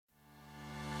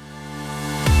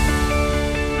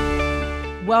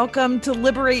Welcome to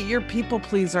Liberate Your People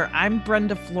Pleaser. I'm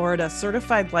Brenda Florida,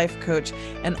 certified life coach,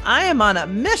 and I am on a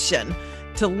mission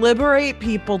to liberate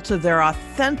people to their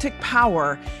authentic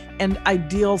power and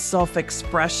ideal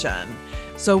self-expression.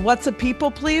 So what's a people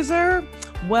pleaser?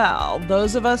 Well,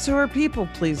 those of us who are people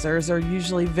pleasers are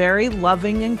usually very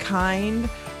loving and kind.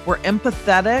 We're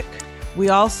empathetic. We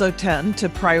also tend to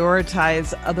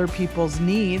prioritize other people's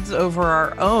needs over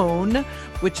our own,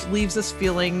 which leaves us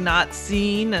feeling not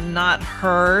seen and not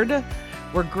heard.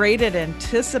 We're great at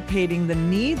anticipating the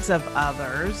needs of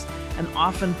others and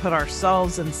often put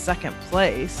ourselves in second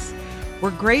place.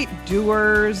 We're great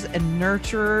doers and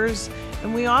nurturers,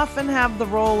 and we often have the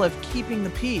role of keeping the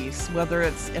peace, whether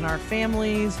it's in our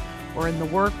families or in the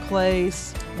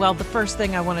workplace. Well, the first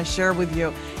thing I want to share with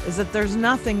you is that there's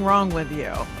nothing wrong with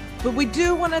you. But we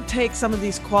do want to take some of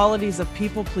these qualities of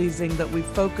people pleasing that we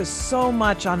focus so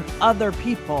much on other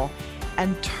people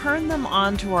and turn them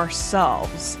onto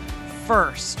ourselves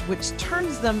first, which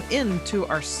turns them into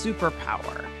our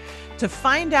superpower. To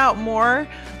find out more,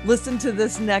 listen to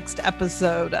this next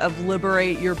episode of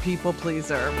Liberate Your People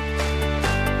Pleaser.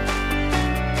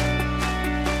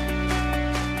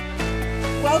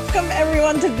 Welcome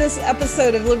everyone to this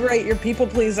episode of Liberate Your People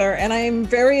Pleaser. And I am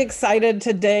very excited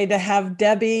today to have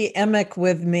Debbie Emick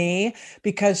with me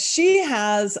because she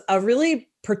has a really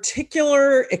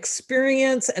particular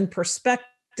experience and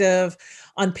perspective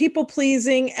on people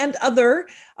pleasing and other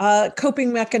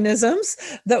coping mechanisms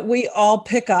that we all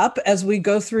pick up as we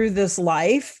go through this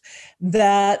life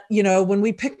that, you know, when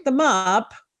we pick them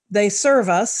up, they serve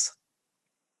us.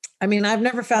 I mean, I've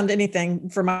never found anything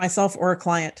for myself or a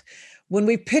client. When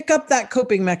we pick up that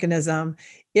coping mechanism,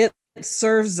 it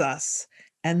serves us.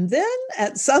 And then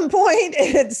at some point,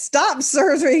 it stops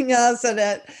serving us and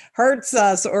it hurts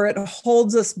us or it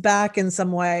holds us back in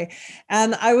some way.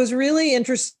 And I was really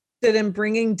interested in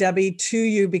bringing Debbie to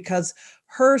you because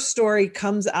her story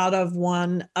comes out of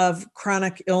one of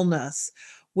chronic illness,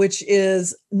 which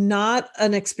is not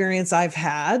an experience I've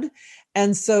had.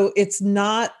 And so it's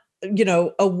not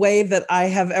a way that I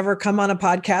have ever come on a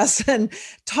podcast and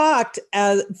talked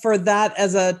for that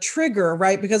as a trigger,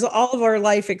 right? Because all of our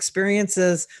life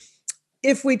experiences,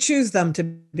 if we choose them to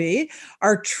be,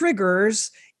 are triggers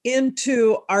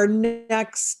into our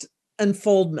next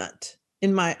unfoldment.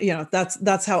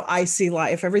 That's how I see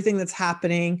life. Everything that's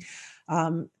happening,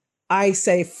 I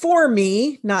say for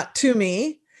me, not to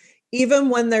me, even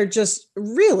when they're just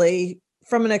really,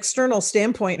 from an external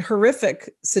standpoint, horrific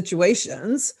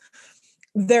situations.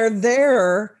 They're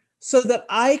there so that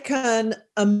I can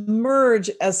emerge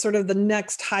as sort of the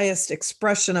next highest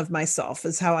expression of myself,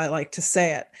 is how I like to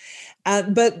say it.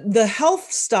 But the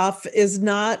health stuff is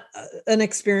not an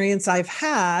experience I've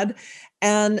had.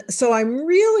 And so I'm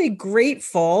really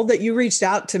grateful that you reached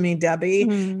out to me, Debbie.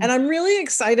 And I'm really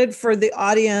excited for the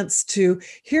audience to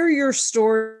hear your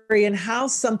story and how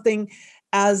something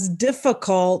as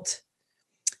difficult,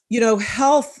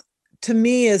 health to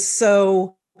me is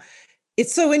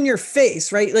it's so in your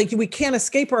face, right? Like we can't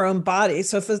escape our own body.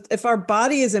 So if our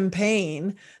body is in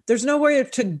pain, there's nowhere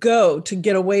to go to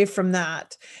get away from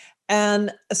that.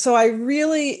 And so I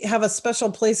really have a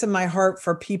special place in my heart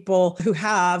for people who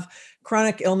have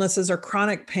chronic illnesses or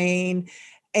chronic pain.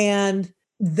 And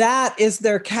that is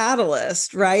their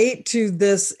catalyst, right? To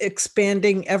this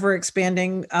ever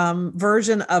expanding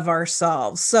version of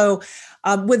ourselves. So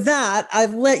with that,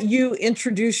 I've let you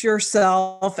introduce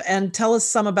yourself and tell us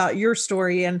some about your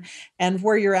story and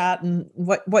where you're at and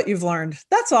what you've learned.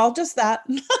 That's all, just that.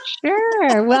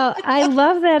 Sure. Well, I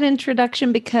love that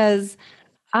introduction because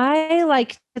I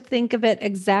like to think of it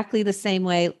exactly the same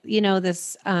way.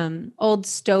 This old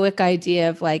Stoic idea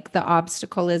of like the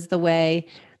obstacle is the way,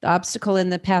 the obstacle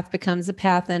in the path becomes a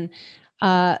path. And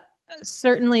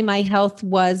certainly my health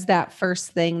was that first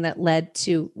thing that led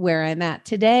to where I'm at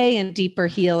today and deeper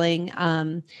healing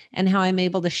and how I'm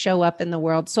able to show up in the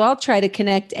world. So I'll try to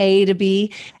connect A to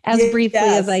B as briefly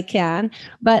as I can.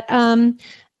 But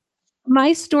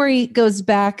my story goes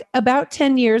back about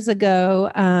 10 years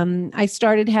ago. I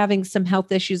started having some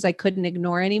health issues I couldn't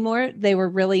ignore anymore. They were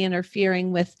really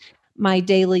interfering with my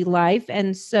daily life.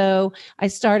 And so I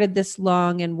started this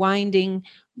long and winding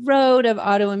road of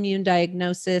autoimmune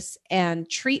diagnosis and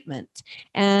treatment.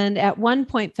 And at one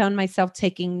point found myself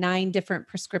taking 9 different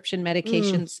prescription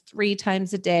medications 3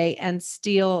 times a day and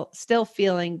still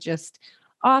feeling just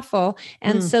awful.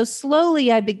 And so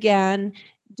slowly I began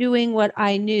doing what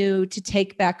I knew to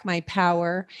take back my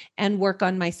power and work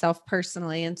on myself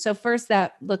personally. And so first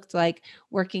that looked like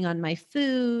working on my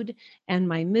food and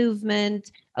my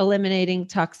movement, eliminating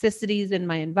toxicities in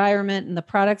my environment and the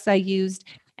products I used.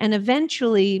 And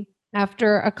eventually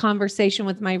after a conversation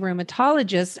with my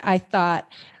rheumatologist, I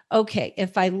thought, okay,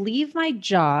 if I leave my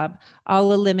job,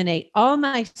 I'll eliminate all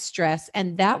my stress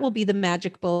and that will be the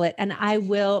magic bullet and I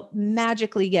will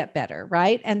magically get better.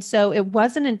 Right. And so it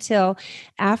wasn't until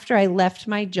after I left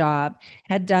my job,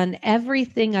 had done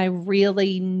everything I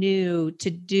really knew to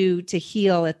do to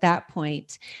heal at that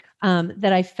point,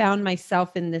 that I found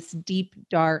myself in this deep,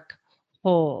 dark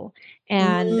hole.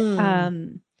 And,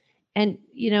 Mm.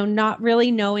 not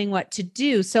really knowing what to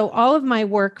do. So all of my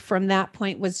work from that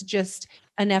point was just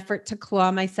an effort to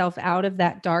claw myself out of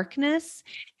that darkness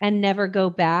and never go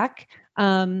back.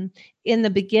 In the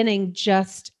beginning,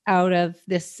 just out of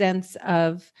this sense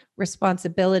of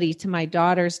responsibility to my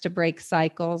daughters to break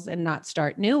cycles and not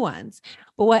start new ones.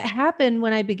 But what happened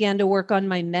when I began to work on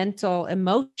my mental,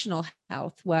 emotional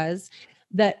health was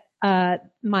that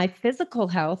my physical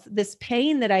health, this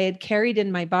pain that I had carried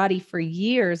in my body for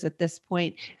years at this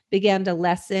point, began to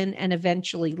lessen and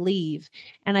eventually leave.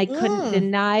 And I couldn't Mm.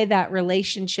 deny that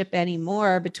relationship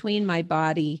anymore between my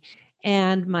body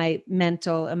and my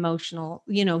mental, emotional,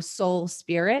 soul,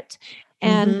 spirit.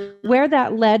 And Mm-hmm. where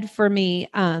that led for me,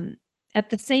 at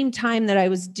the same time that I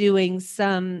was doing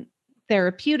some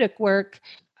therapeutic work,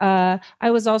 I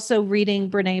was also reading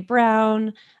Brene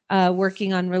Brown,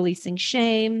 working on releasing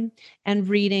shame, and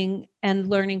reading and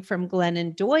learning from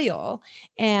Glennon Doyle.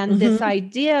 And this Mm-hmm.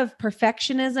 idea of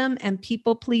perfectionism and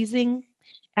people pleasing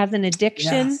as an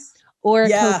addiction Yes. or a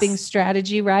coping Yes.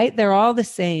 strategy, right? They're all the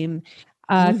same,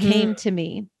 Mm-hmm. came to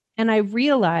me. And I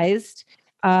realized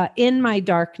in my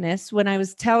darkness when I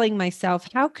was telling myself,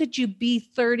 how could you be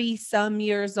 30 some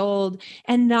years old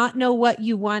and not know what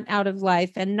you want out of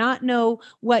life and not know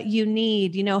what you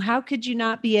need? How could you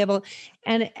not be able?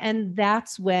 And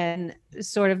that's when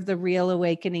sort of the real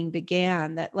awakening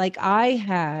began, that like I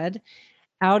had,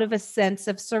 out of a sense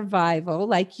of survival,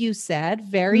 like you said,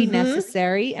 very Mm-hmm.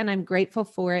 necessary, and I'm grateful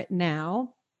for it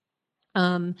now.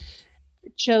 Um,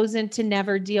 Chosen to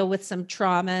never deal with some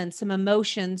trauma and some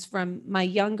emotions from my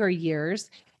younger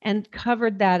years and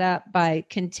covered that up by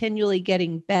continually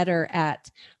getting better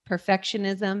at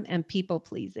perfectionism and people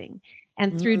pleasing.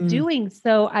 And through Mm. doing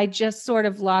so, I just sort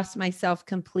of lost myself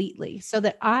completely so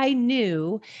that I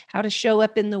knew how to show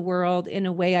up in the world in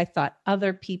a way I thought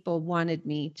other people wanted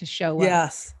me to show up.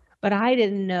 Yes. But I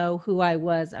didn't know who I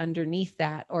was underneath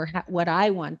that or what I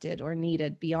wanted or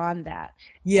needed beyond that.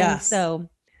 And Yes. so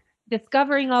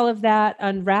discovering all of that,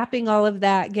 unwrapping all of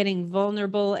that, getting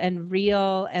vulnerable and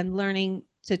real, and learning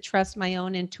to trust my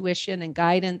own intuition and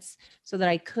guidance so that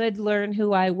I could learn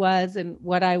who I was and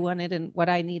what I wanted and what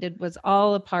I needed was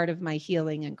all a part of my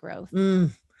healing and growth.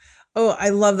 Mm. Oh, I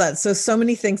love that. So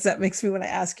many things that makes me want to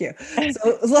ask you.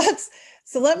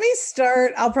 So let me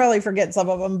start. I'll probably forget some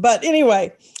of them, but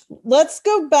anyway, let's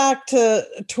go back to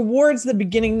towards the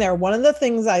beginning there. One of the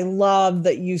things I love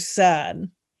that you said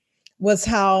was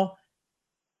how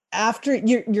after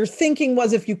your thinking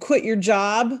was if you quit your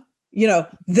job,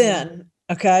 Mhm. then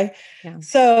okay. Yeah.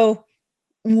 So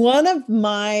one of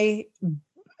my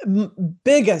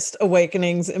biggest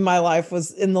awakenings in my life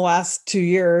was in the last 2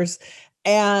 years.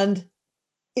 And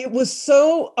it was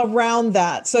so around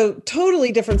that. So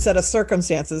totally different set of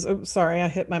circumstances. Oh, sorry, I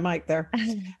hit my mic there.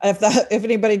 If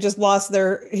anybody just lost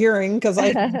their hearing because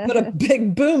I put a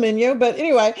big boom in you. But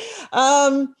anyway,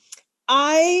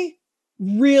 I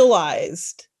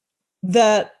realized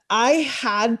that I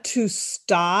had to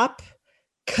stop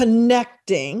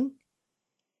connecting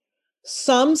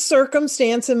some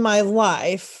circumstance in my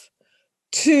life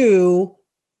to,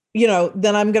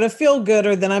 then I'm going to feel good,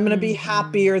 or then I'm going to be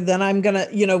happy, Mhm. or then I'm going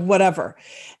to, whatever.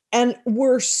 And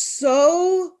we're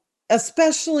so,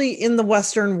 especially in the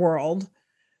Western world,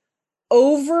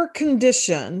 over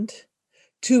conditioned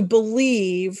to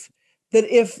believe that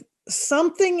if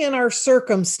something in our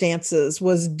circumstances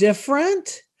was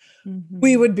different,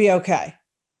 we Mhm. would be okay.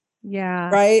 Yeah.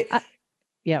 Right.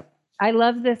 Yep. I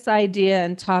love this idea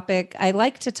and topic. I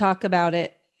like to talk about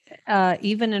it,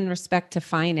 even in respect to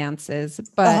finances,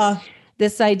 but Uh-huh.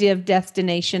 this idea of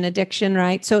destination addiction,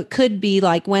 right? So it could be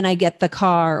like when I get the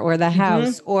car or the Mm-hmm.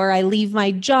 house, or I leave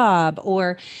my job,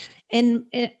 or in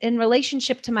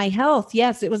relationship to my health.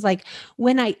 Yes, it was like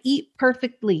when I eat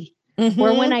perfectly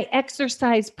or when Mm-hmm. I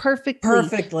exercise perfectly,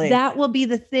 Perfectly. that will be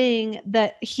the thing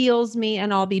that heals me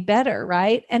and I'll be better,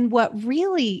 right? And what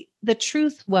really the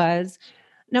truth was,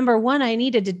 number one, I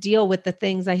needed to deal with the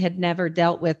things I had never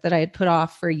dealt with that I had put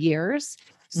off for years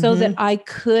so that Mm-hmm. I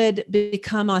could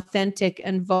become authentic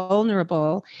and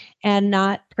vulnerable and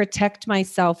not protect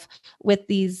myself with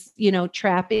these,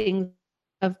 trappings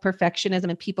of perfectionism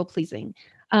and people pleasing.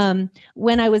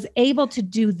 When I was able to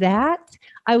do that,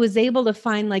 I was able to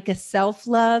find like a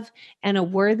self-love and a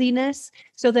worthiness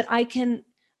so that I can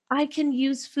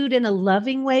use food in a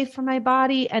loving way for my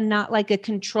body and not like a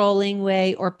controlling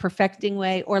way or perfecting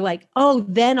way or like, oh,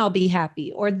 then I'll be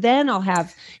happy or then I'll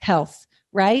have health,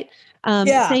 right?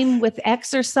 Yeah. Same with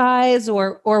exercise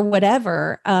or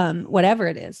whatever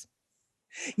it is.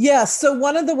 Yeah. So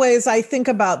one of the ways I think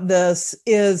about this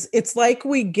is it's like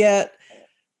we get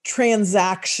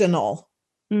transactional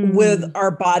with Mm.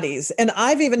 our bodies. And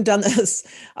I've even done this.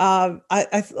 I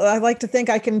like to think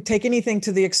I can take anything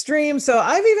to the extreme. So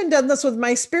I've even done this with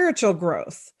my spiritual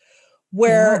growth,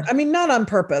 where, Yeah. I mean, not on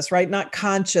purpose, right? Not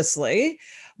consciously,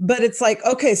 but it's like,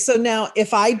 okay, so now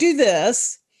if I do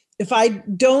this, if I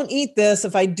don't eat this,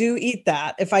 if I do eat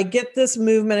that, if I get this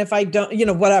movement, if I don't,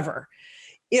 whatever,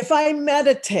 if I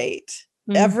meditate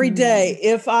every Mhm. day,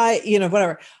 if I,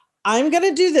 whatever, I'm going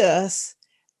to do this.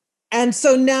 And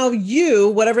so now you,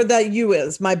 whatever that you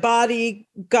is, my body,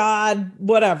 God,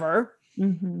 whatever.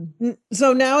 Mhm.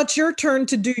 So now it's your turn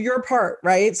to do your part,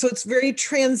 right? So it's very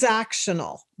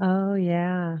transactional. Oh,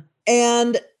 yeah.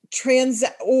 And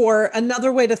or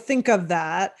another way to think of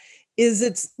that is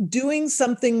it's doing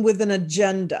something with an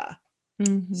agenda.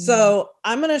 Mhm. So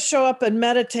I'm going to show up and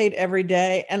meditate every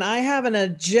day, and I have an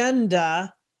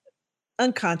agenda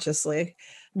unconsciously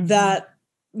Mhm. that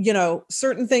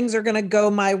certain things are going to go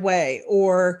my way,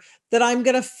 or that I'm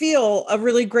going to feel a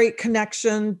really great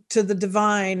connection to the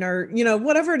divine, or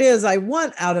whatever it is I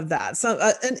want out of that, so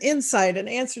an insight, an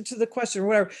answer to the question,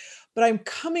 whatever. But I'm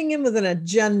coming in with an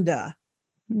agenda.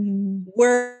 Mhm.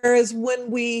 Whereas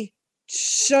when we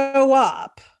show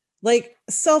up, like,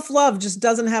 self-love just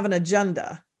doesn't have an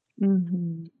agenda,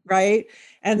 Mhm. right?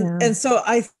 and Yeah. and so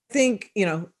I think,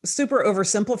 super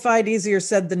oversimplified, easier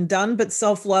said than done, but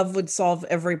self-love would solve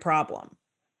every problem,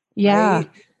 Yeah. right?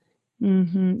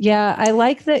 Yeah, I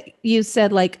like that you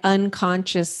said like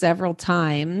unconscious several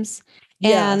times.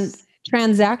 And Yes.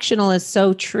 transactional is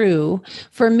so true.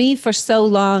 For me, for so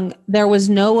long, there was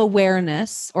no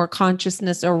awareness or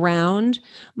consciousness around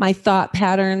my thought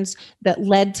patterns that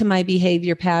led to my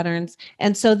behavior patterns.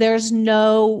 And so there's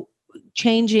no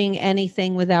changing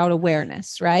anything without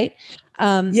awareness, right?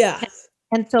 Um, Yes.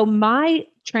 and so my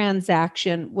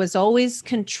transaction was always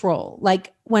control.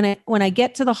 Like when I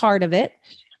get to the heart of it,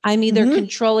 I'm either Hmm.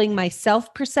 controlling my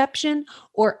self perception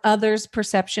or others'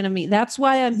 perception of me. That's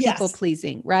why I'm people Yes.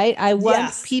 pleasing, right? I want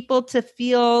Yes. people to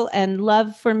feel and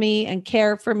love for me and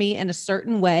care for me in a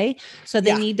certain way. So they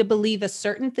Yeah. need to believe a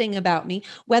certain thing about me,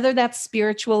 whether that's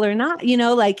spiritual or not,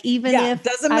 like even Yeah, if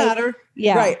doesn't I, matter.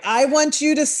 yeah. Right. I want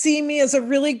you to see me as a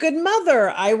really good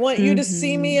mother. I want you to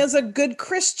see me Hmm. as a good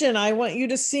Christian. I want you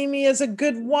to see me as a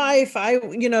good wife.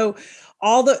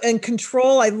 All the and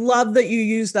control. I love that you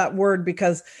use that word,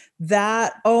 because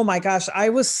oh my gosh, I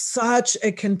was such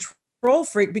a control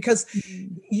freak, because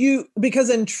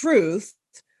in truth,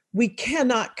 we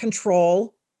cannot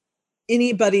control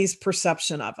anybody's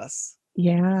perception of us.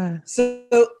 Yeah.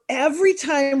 So every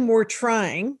time we're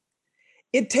trying,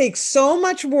 it takes so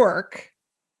much work,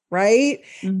 right?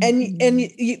 And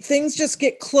Hmm. things just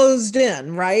get closed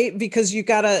in, right? Because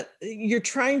you're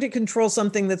trying to control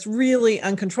something that's really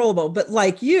uncontrollable. But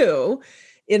like you,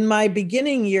 in my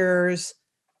beginning years,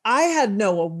 I had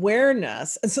no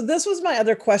awareness. And so this was my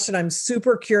other question I'm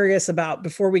super curious about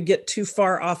before we get too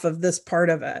far off of this part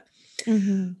of it.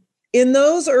 Hmm. In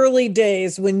those early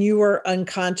days when you were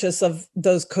unconscious of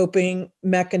those coping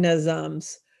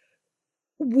mechanisms,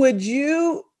 would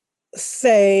you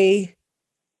say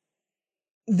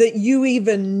that you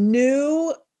even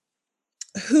knew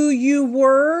who you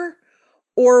were?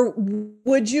 Or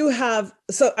would you have,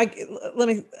 so I let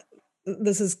me,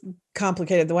 this is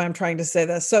complicated the way I'm trying to say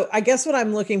this. So I guess what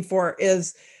I'm looking for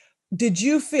is, did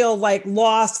you feel like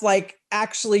lost, like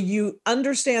actually you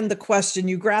understand the question,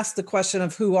 you grasp the question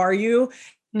of who are you,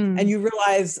 and Mm. you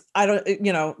realize, I don't,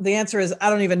 the answer is I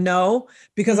don't even know,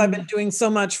 because I've been Mm. doing so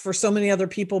much for so many other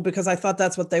people because I thought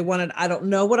that's what they wanted. I don't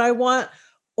know what I want.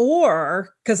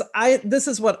 Or because this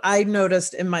is what I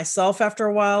noticed in myself after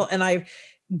a while, and I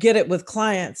get it with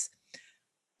clients.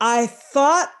 I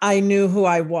thought I knew who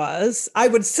I was. I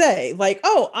would say, like,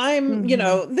 oh, I'm,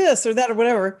 Mhm. this or that or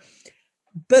whatever.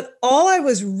 But all I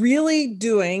was really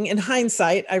doing, in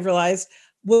hindsight, I realized,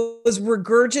 was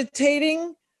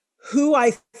regurgitating who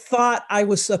I thought I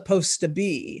was supposed to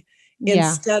be, Yeah.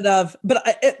 instead of,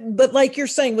 but like you're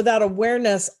saying, without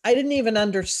awareness, I didn't even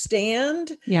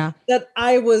understand Yeah. that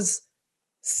I was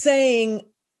saying,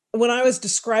 when I was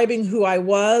describing who I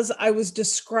was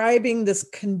describing this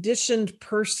conditioned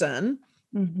person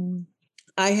Mhm.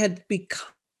 I had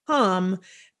become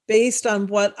based on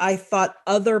what I thought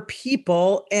other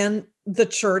people, and the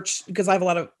church, because I have a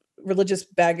lot of religious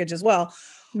baggage as well,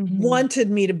 wanted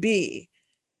me to be,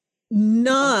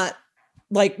 not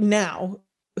like now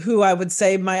who I would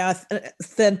say my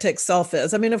authentic self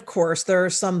is. I mean, of course, there are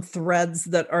some threads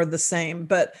that are the same,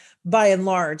 but by and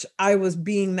large, I was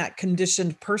being that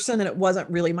conditioned person and it wasn't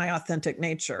really my authentic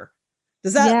nature.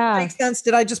 Does that make sense?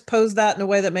 Did I just pose that in a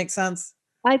way that makes sense?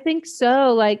 I think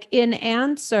so. Like in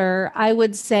answer, I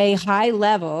would say high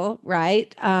level,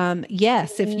 right?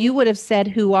 Yes, if you would have said,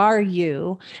 "Who are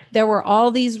you?" There were all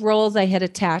these roles I had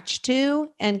attached to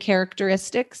and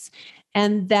characteristics.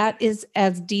 And that is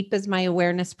as deep as my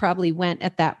awareness probably went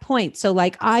at that point. So,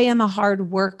 like, I am a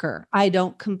hard worker, I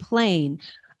don't complain.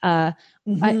 Not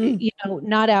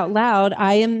out loud,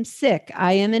 I am sick,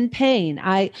 I am in pain.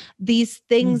 These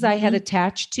things I had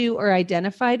attached to or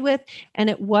identified with. And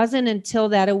it wasn't until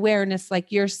that awareness,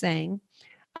 like you're saying,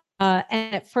 and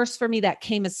at first for me, that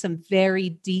came as some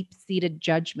very deep seated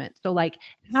judgment. So, like,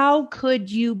 how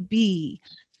could you be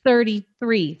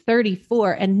 33,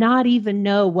 34 and not even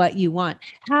know what you want?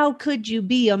 How could you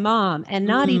be a mom and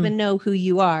not even know who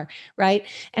you are? Right.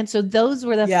 And so those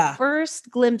were the first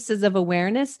glimpses of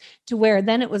awareness, to where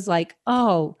then it was like,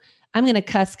 oh, I'm going to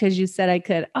cuss because you said I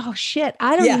could. Oh, shit.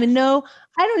 I don't even know.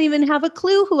 I don't even have a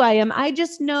clue who I am. I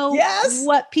just know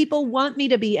what people want me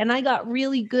to be. And I got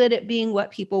really good at being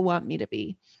what people want me to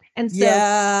be. And so,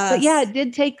 but yeah, it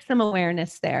did take some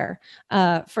awareness there,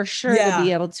 for sure, to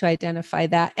be able to identify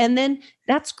that. And then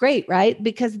that's great, right?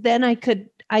 Because then I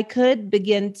could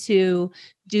begin to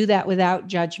do that without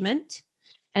judgment.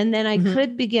 And then I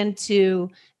could begin to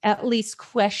at least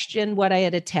question what I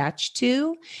had attached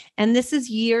to. And this is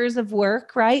years of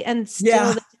work, right? And still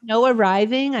there's no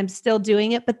arriving. I'm still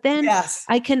doing it. But then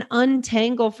I can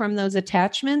untangle from those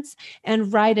attachments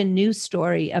and write a new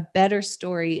story, a better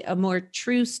story, a more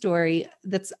true story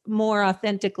that's more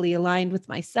authentically aligned with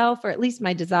myself, or at least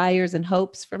my desires and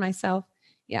hopes for myself.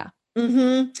 Yeah.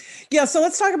 Yeah. So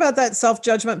let's talk about that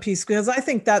self-judgment piece, because I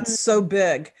think that's so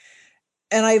big.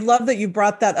 And I love that you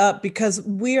brought that up, because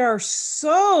we are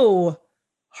so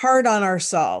hard on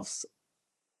ourselves.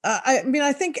 I mean,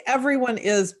 I think everyone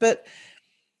is, but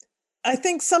I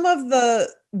think some of the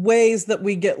ways that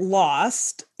we get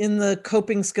lost in the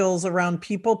coping skills around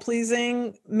people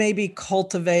pleasing maybe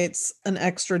cultivates an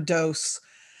extra dose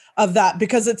of that,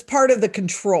 because it's part of the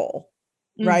control,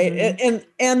 right?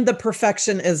 And the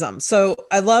perfectionism. So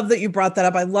I love that you brought that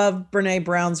up. I love Brene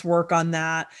Brown's work on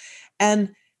that,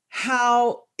 and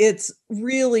how it's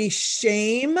really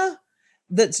shame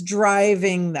that's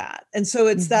driving that. And so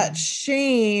it's that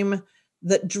shame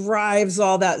that drives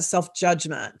all that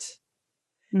self-judgment.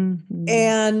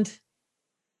 And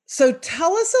so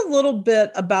tell us a little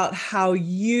bit about how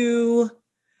you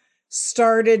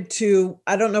started to,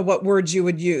 I don't know what words you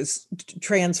would use,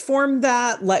 transform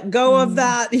that, let go of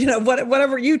that,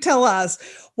 whatever you tell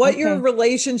us, what your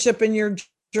relationship and your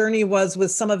journey was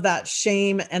with some of that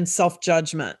shame and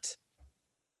self-judgment.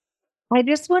 I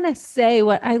just want to say,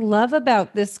 what I love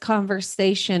about this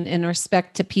conversation in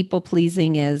respect to people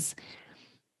pleasing is,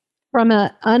 from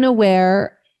an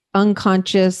unaware,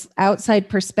 unconscious, outside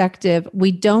perspective,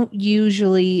 we don't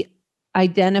usually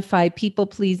identify people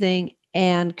pleasing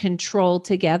and control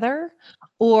together.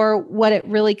 Or what it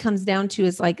really comes down to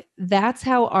is, like, that's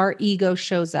how our ego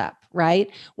shows up,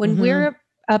 right? When we're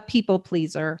a people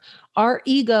pleaser, our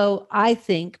ego, I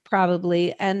think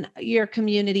probably, and your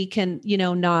community can,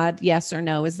 nod yes or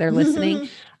no as they're listening.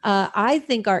 I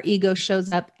think our ego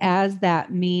shows up as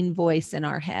that mean voice in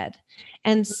our head.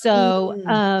 And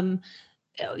so,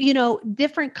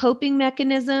 different coping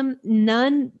mechanism,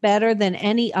 none better than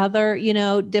any other,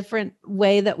 different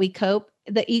way that we cope.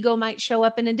 The ego might show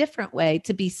up in a different way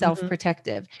to be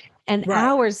self-protective. And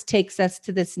ours takes us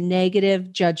to this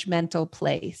negative, judgmental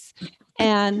place.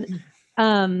 And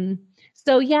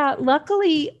so, yeah,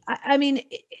 luckily, I mean,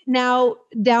 now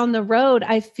down the road,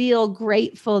 I feel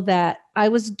grateful that I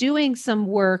was doing some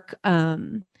work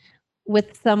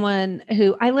with someone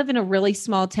who, I live in a really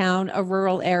small town, a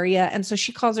rural area. And so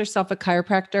she calls herself a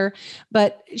chiropractor,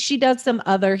 but she does some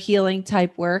other healing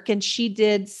type work. And she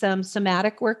did some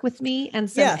somatic work with me and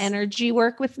some energy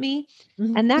work with me.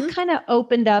 And that kind of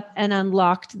opened up and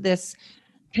unlocked this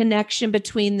connection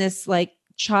between this, like,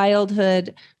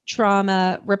 childhood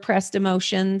trauma, repressed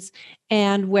emotions,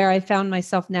 and where I found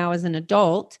myself now as an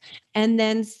adult. And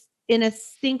then in a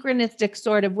synchronistic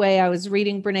sort of way, I was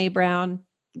reading Brene Brown,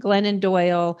 Glennon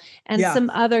Doyle, and some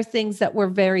other things that were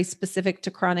very specific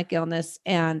to chronic illness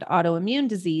and autoimmune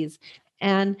disease.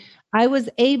 And I was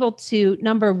able to,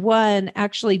 number one,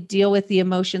 actually deal with the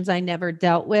emotions I never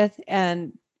dealt with,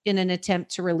 and in an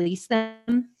attempt to release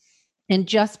them. and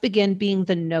just begin being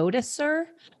the noticer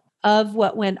of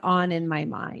what went on in my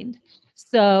mind.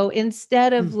 So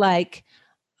instead of like,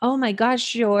 oh my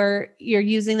gosh, you're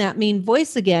using that mean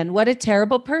voice again. What a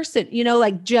terrible person.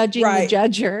 Like judging the Right.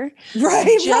 judger,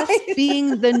 Right. just Right.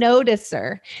 being the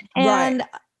noticer. Right.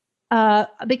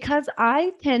 And because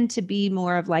I tend to be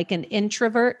more of like an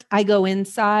introvert, I go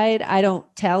inside, I don't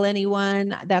tell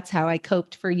anyone. That's how I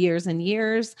coped for years and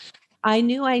years. I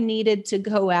knew I needed to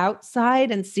go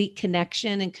outside and seek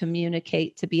connection and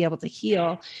communicate to be able to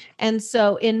heal. And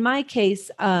so in my case,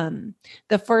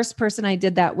 the first person I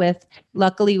did that with,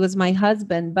 luckily, was my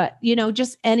husband. But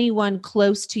just anyone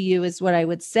close to you is what I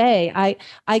would say.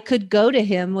 I could go to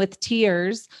him with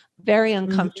tears very Mhm.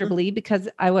 uncomfortably because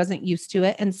I wasn't used to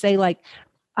it and say like,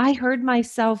 I heard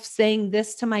myself saying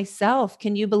this to myself.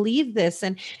 Can you believe this?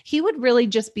 And he would really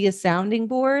just be a sounding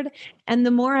board. And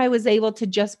the more I was able to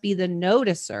just be the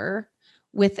noticer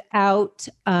without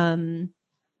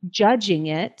judging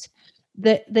it,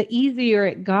 the easier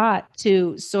it got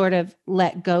to sort of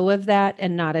let go of that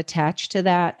and not attach to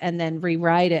that and then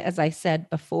rewrite it, as I said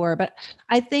before. But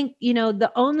I think,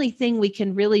 the only thing we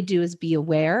can really do is be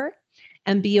aware,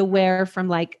 and be aware from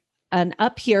like an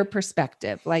up here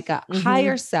perspective, like a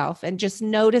higher Mhm. self, and just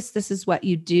notice this is what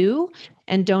you do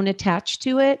and don't attach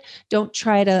to it. Don't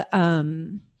try to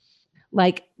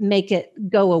like make it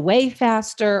go away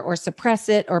faster or suppress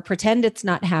it or pretend it's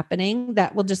not happening.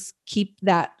 That will just keep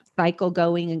that cycle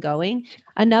going and going.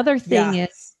 Another thing is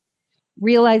Yes.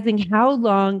 realizing how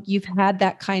long you've had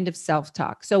that kind of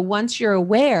self-talk. So once you're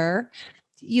aware,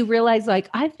 you realize like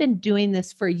I've been doing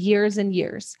this for years and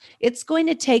years. It's going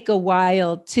to take a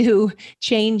while to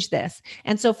change this.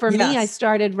 And so for me, I Yes.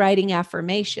 started writing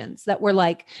affirmations that were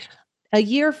like, a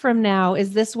year from now,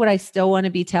 is this what I still want to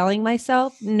be telling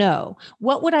myself? No.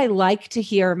 What would I like to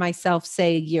hear myself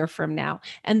say a year from now?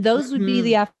 And those would be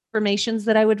the Mhm. affirmations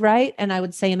that I would write, and I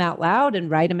would say them out loud and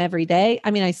write them every day.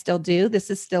 I mean, I still do. This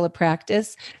is still a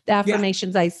practice. The Yeah.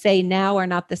 affirmations I say now are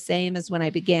not the same as when I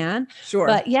began. Sure.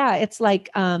 But yeah, it's like,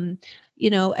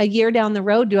 a year down the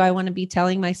road, do I want to be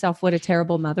telling myself what a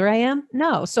terrible mother I am?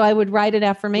 No. So I would write an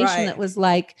affirmation Right. that was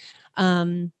like,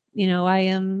 I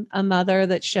am a mother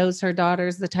that shows her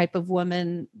daughters the type of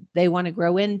woman they want to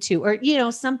grow into, or,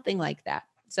 something like that.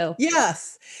 So,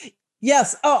 Yes.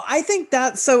 Yes. Oh, I think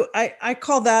that, so I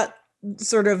call that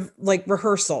sort of like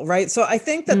rehearsal, right? So I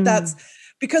think that that's mm,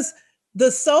 because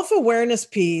the self-awareness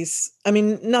piece, I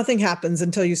mean, nothing happens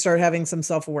until you start having some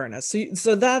self-awareness.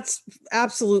 So that's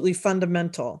absolutely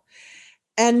fundamental.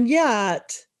 And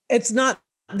yet it's not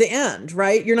the end,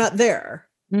 right? You're not there,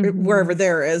 wherever mhm,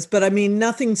 there is, but I mean,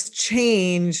 nothing's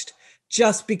changed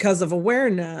just because of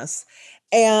awareness.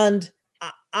 And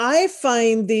I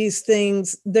find these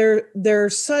things, they're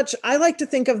such, I like to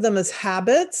think of them as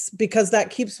habits because that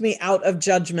keeps me out of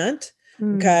judgment.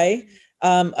 mm, Okay.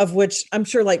 Of which I'm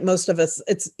sure, like most of us,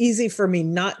 it's easy for me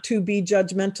not to be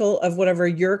judgmental of whatever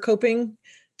your coping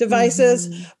devices,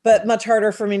 mhm, but much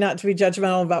harder for me not to be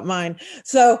judgmental about mine.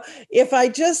 So if I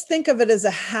just think of it as a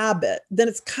habit,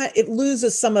 then it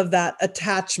loses some of that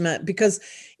attachment, because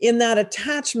in that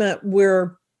attachment,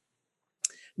 we're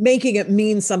making it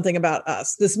mean something about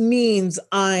us. This means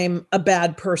I'm a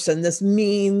bad person. This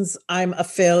means I'm a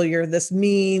failure. This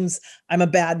means I'm a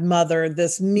bad mother.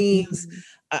 This means,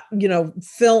 mhm,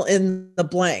 fill in the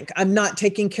blank. I'm not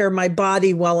taking care of my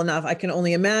body well enough. I can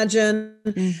only imagine,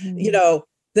 you mhm, know,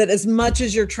 that as much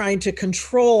as you're trying to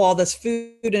control all this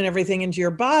food and everything into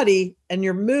your body and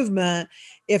your movement,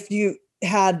 if you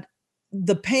had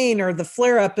the pain or the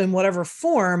flare up in whatever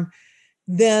form,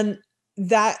 then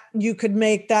that you could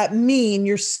make that mean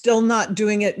you're still not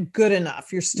doing it good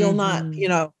enough. You're still not,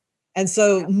 mhm. and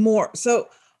so Yeah. so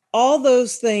all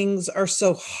those things are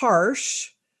so harsh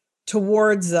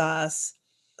towards us.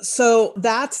 So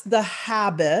that's the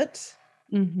habit.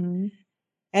 Mhm.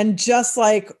 And just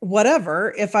like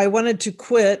whatever, if I wanted to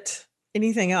quit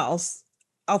anything else,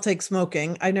 I'll take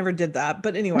smoking. I never did that.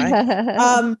 But anyway,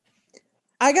 um,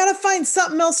 I got to find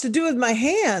something else to do with my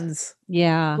hands.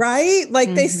 Yeah. Right?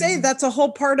 Like they say, Mhm. that's a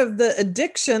whole part of the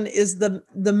addiction is the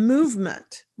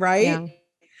movement, right? Yeah.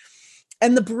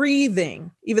 And the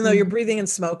breathing, even though you're Mhm. breathing in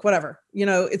smoke, whatever,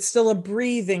 it's still a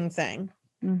breathing thing.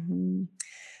 Mhm.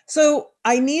 So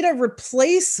I need a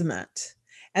replacement.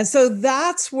 And so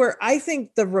that's where I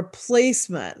think the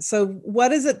replacement. So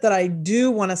what is it that I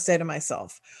do want to say to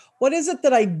myself? What is it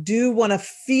that I do want to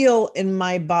feel in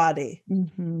my body?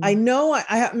 I Mhm. know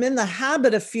I'm in the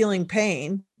habit of feeling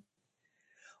pain.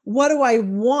 What do I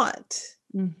want?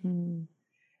 Mhm.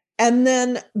 And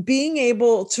then being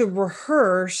able to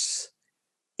rehearse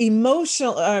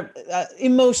emotional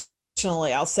emotions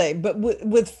emotionally, I'll say, but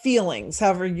with feelings,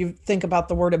 however you think about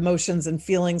the word emotions and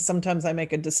feelings, sometimes I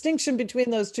make a distinction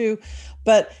between those two,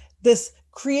 but this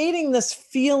creating this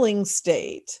feeling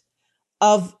state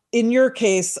of, in your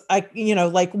case,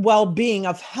 like well-being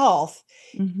of health,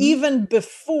 Mm-hmm. even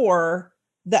before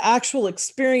the actual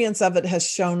experience of it has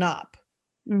shown up.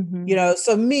 Mm-hmm.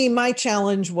 So my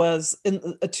challenge was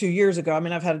 2 years ago. I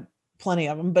mean, I've had plenty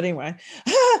of them, but anyway,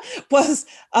 was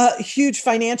a huge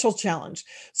financial challenge.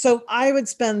 So I would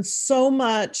spend so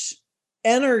much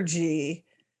energy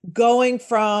going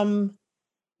from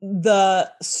the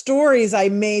stories I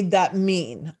made that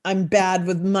mean. I'm bad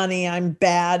with money. I'm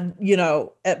bad,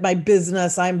 at my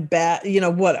business. I'm bad,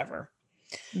 whatever.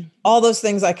 Mm-hmm. All those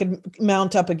things I could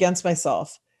mount up against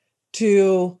myself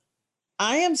to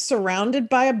I am surrounded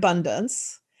by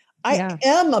abundance. I Yeah.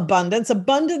 am abundance.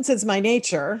 Abundance is my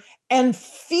nature. And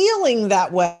feeling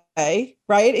that way,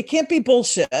 right? It can't be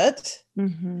bullshit.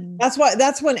 Mm-hmm.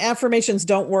 That's when affirmations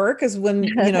don't work, is when,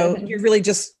 you're really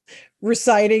just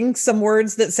reciting some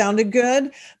words that sounded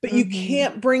good, but you Mm-hmm.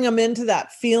 can't bring them into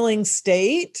that feeling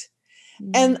state.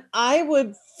 And I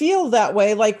would feel that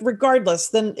way, like regardless,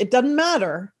 then it doesn't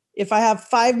matter if I have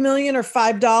 5 million or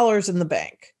 $5 in the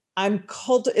bank.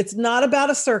 It's not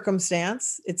about a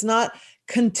circumstance. It's not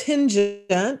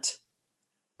contingent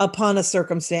upon a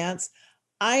circumstance.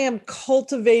 I am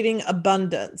cultivating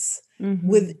abundance Mm-hmm.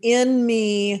 within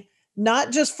me,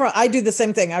 not just I do the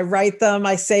same thing. I write them,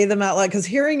 I say them out loud, because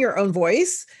hearing your own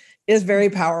voice is very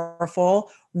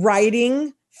powerful.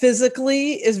 Writing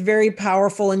physically is very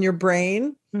powerful in your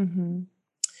brain. Mm-hmm.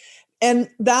 And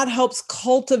that helps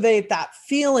cultivate that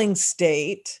feeling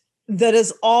state that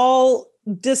is all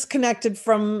disconnected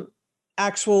from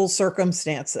actual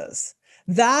circumstances.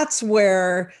 That's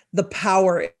where the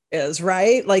power is,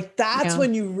 right? Like that's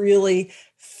when you really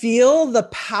feel the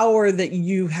power that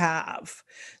you have.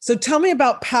 So tell me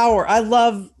about power. I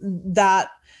love that,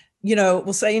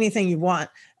 we'll say anything you want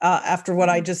after what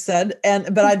I just said.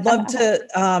 But I'd love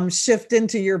to shift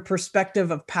into your perspective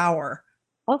of power.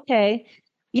 Okay.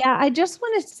 Yeah, I just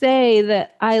want to say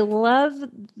that I love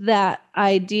that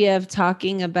idea of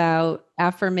talking about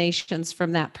affirmations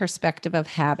from that perspective of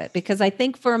habit, because I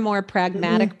think for a more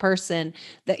pragmatic person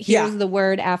that hears the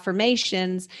word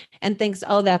affirmations and thinks,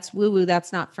 oh, that's woo woo,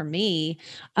 that's not for me.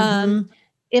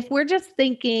 If we're just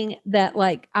thinking that,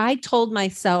 like, I told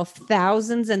myself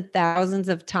thousands and thousands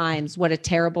of times what a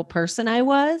terrible person I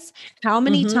was, how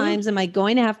many times am I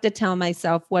going to have to tell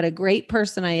myself what a great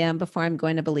person I am before I'm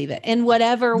going to believe it, in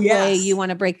whatever way you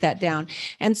want to break that down?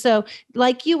 And so,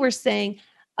 like you were saying,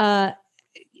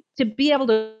 to be able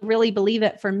to really believe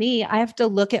it, for me, I have to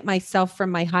look at myself from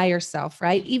my higher self,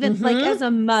 right? Even like as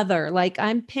a mother, like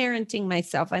I'm parenting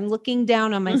myself, I'm looking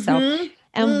down on myself.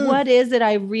 And what is it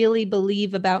I really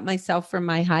believe about myself from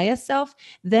my highest self?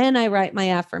 Then I write my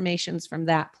affirmations from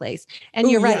that place. And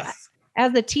you're right. Yes.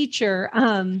 As a teacher,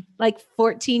 like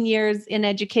 14 years in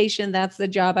education, that's the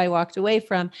job I walked away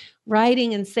from.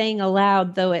 Writing and saying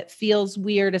aloud, though it feels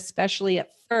weird, especially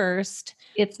at first,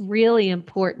 it's really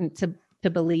important to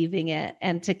believing it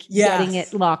and to getting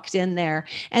it locked in there.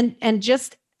 And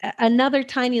just another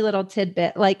tiny little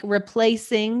tidbit, like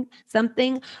replacing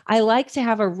something, I like to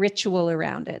have a ritual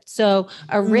around it. So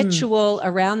a ritual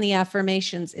around the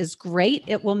affirmations is great.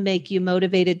 It will make you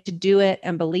motivated to do it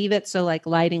and believe it. So like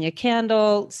lighting a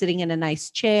candle, sitting in a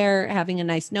nice chair, having a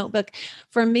nice notebook.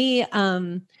 For me,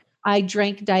 I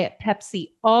drank Diet Pepsi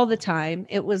all the time.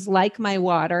 It was like my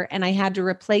water, and I had to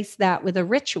replace that with a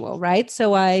ritual, right?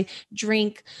 So I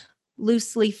drink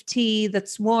loose leaf tea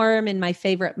that's warm in my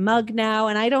favorite mug now,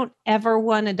 and I don't ever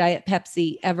want a Diet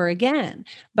Pepsi ever again,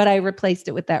 but I replaced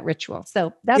it with that ritual.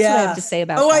 So that's what I have to say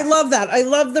about that. I love that. I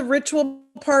love the ritual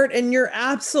part, and you're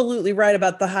absolutely right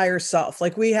about the higher self.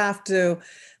 Like that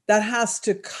has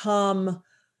to come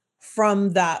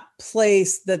from that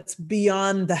place that's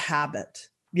beyond the habit.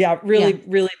 Yeah, really,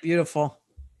 really beautiful.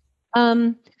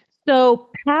 So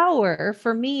power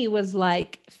for me was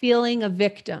like feeling a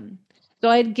victim. So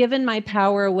I'd given my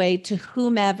power away to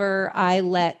whomever I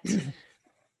let.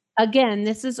 Again,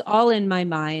 this is all in my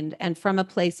mind and from a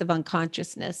place of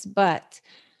unconsciousness, but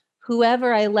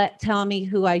whoever I let tell me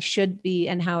who I should be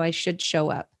and how I should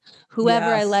show up, whoever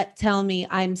I let tell me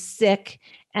I'm sick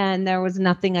and there was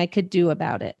nothing I could do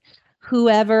about it,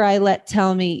 whoever I let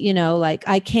tell me, like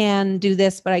I can do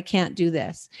this, but I can't do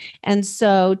this. And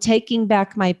so taking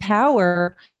back my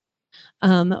power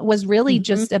was really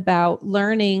just about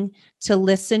learning to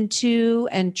listen to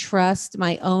and trust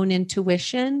my own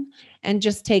intuition and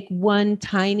just take one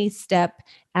tiny step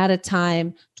at a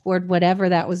time toward whatever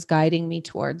that was guiding me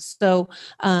towards. So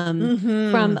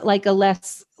from like a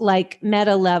less like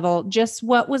meta level, just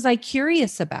what was I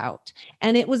curious about?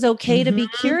 And it was okay to be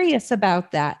curious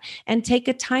about that and take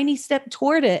a tiny step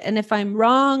toward it. And if I'm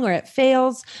wrong or it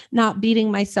fails, not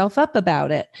beating myself up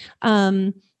about it.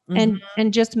 And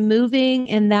just moving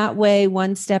in that way,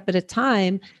 one step at a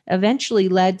time, eventually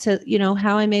led to,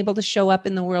 how I'm able to show up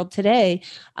in the world today.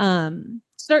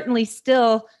 Certainly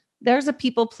still, there's a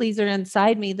people pleaser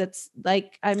inside me that's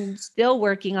like, I'm still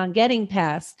working on getting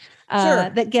past,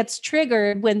 that gets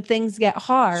triggered when things get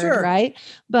hard. Right.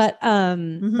 But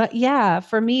yeah,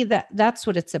 for me, that's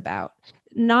what it's about.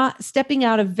 Not stepping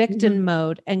out of victim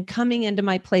mode and coming into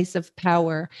my place of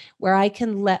power where I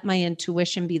can let my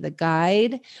intuition be the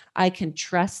guide. I can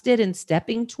trust it and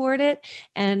stepping toward it.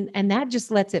 And that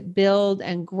just lets it build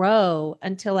and grow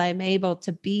until I'm able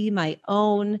to be my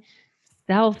own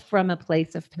self from a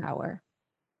place of power.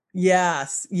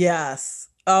 Yes. Yes.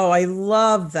 Oh, I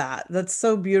love that. That's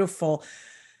so beautiful.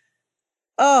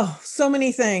 Oh, so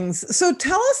many things. So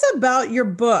tell us about your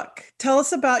book. Tell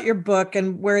us about your book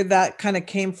and where that kind of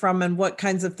came from and what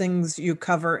kinds of things you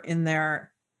cover in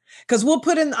there. Because I'll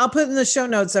put in the show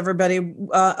notes, everybody,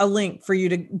 a link for you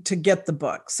to get the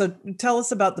book. So tell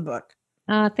us about the book.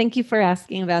 Thank you for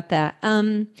asking about that.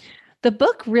 The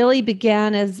book really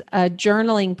began as a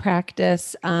journaling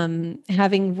practice,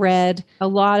 having read a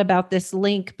lot about this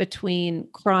link between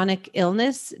chronic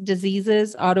illness,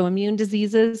 diseases, autoimmune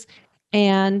diseases,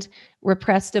 and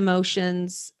repressed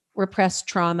emotions, repressed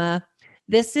trauma.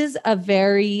 This is a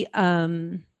very,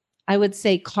 I would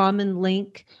say, common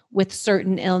link with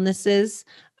certain illnesses.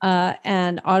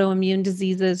 And autoimmune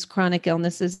diseases, chronic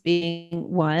illnesses being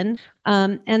one.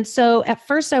 And so at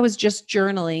first I was just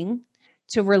journaling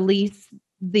to release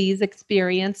these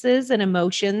experiences and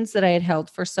emotions that I had held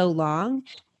for so long.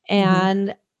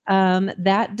 And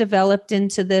that developed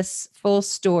into this full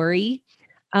story.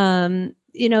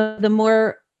 The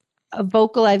more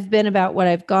vocal I've been about what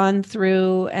I've gone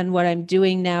through and what I'm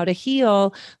doing now to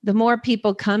heal, the more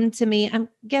people come to me. I'm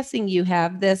guessing you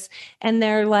have this, and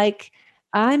they're like,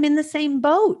 I'm in the same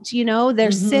boat.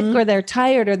 They're sick or they're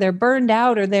tired or they're burned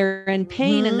out or they're in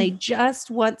pain and they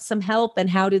just want some help. And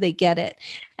how do they get it?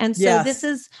 And so this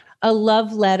is a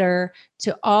love letter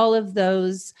to all of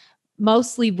those,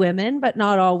 mostly women, but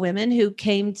not all women, who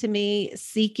came to me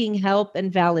seeking help and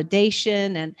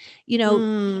validation.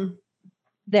 And,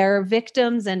 they're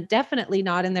victims and definitely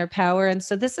not in their power. And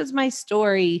so this is my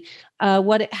story,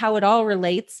 how it all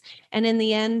relates. And in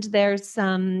the end, there's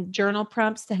some journal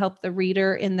prompts to help the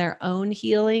reader in their own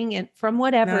healing and from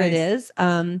whatever it is,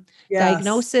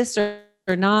 diagnosis or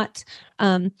not.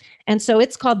 And so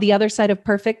it's called The Other Side of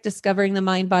Perfect, Discovering the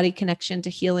Mind-Body Connection to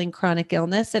Healing Chronic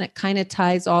Illness. And it kind of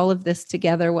ties all of this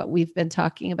together, what we've been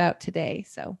talking about today.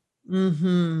 So.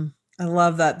 I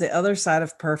love that. The other side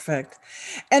of perfect.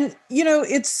 And,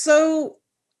 it's so,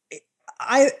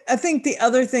 I think the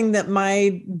other thing that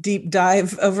my deep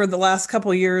dive over the last couple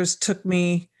of years took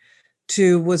me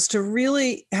to was to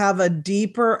really have a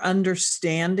deeper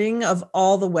understanding of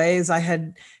all the ways I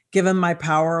had given my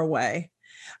power away.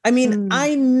 I mean,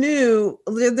 I knew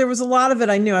there was a lot of it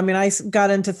I knew. I mean, I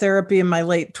got into therapy in my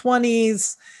late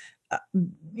 20s.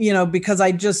 Because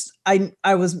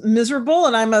I was miserable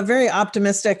and I'm a very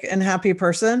optimistic and happy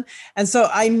person. And so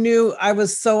I knew I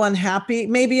was so unhappy.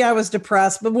 Maybe I was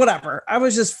depressed, but whatever. I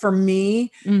was just, for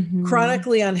me,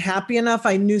 chronically unhappy enough.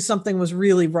 I knew something was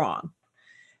really wrong.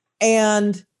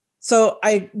 And so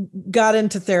I got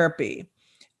into therapy.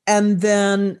 And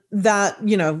then that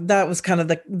was kind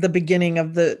of the beginning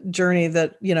of the journey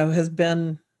that, has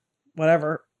been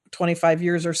whatever, 25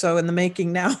 years or so in the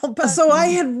making now. But so I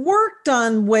had worked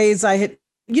on ways I had,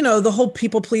 the whole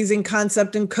people pleasing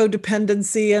concept and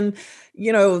codependency and,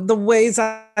 the ways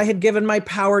I had given my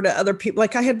power to other people.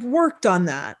 Like I had worked on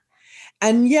that.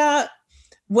 And yet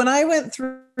when I went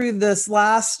through this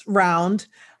last round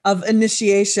of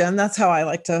initiation, that's how I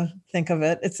like to think of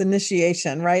it. It's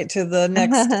initiation, right? To the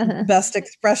next best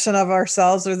expression of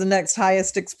ourselves or the next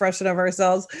highest expression of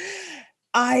ourselves.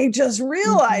 I just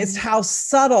realized how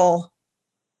subtle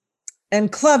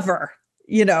and clever,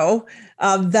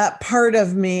 that part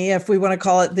of me, if we want to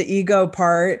call it the ego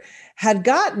part, had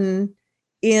gotten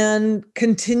in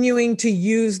continuing to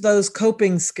use those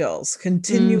coping skills,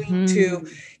 continuing to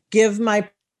give my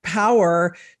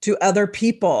power to other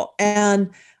people. And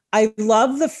I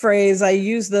love the phrase, I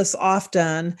use this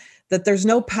often, that there's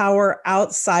no power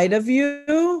outside of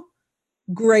you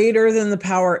greater than the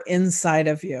power inside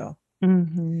of you.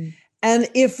 And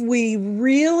if we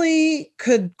really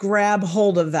could grab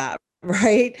hold of that,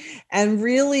 right? And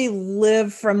really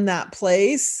live from that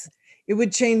place, it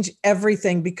would change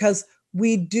everything, because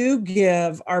we do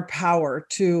give our power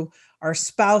to our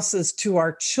spouses, to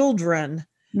our children,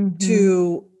 Mm-hmm.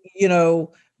 to,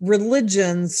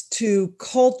 religions, to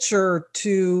culture,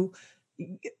 to,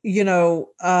 you know,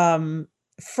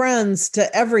 friends,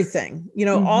 to everything,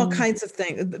 all Mm-hmm. kinds of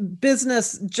things,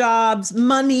 business, jobs,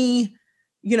 money,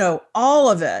 all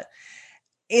of it,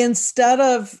 instead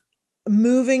of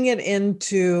moving it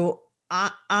into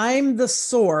I'm the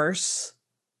source,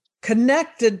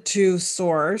 connected to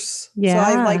source. So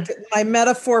I Yeah. like my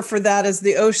metaphor for that is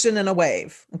the ocean and a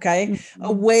wave. Okay. A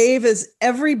Mm-hmm. wave is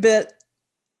every bit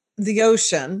the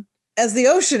ocean as the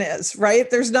ocean is, right?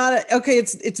 There's not okay,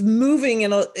 it's moving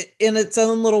in its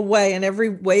own little way, and every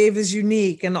wave is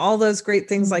unique and all those great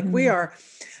things like we Mm-hmm. are.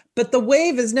 But the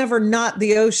wave is never not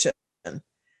the ocean.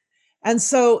 And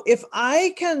so if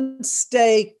I can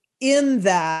stay in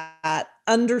that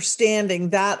understanding,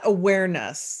 that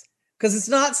awareness, because it's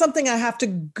not something I have to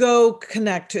go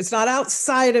connect to. It's not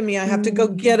outside of me. I have to go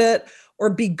Mm-hmm. get it or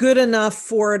be good enough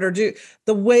for it or do.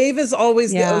 The wave is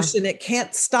always the Yeah. ocean. It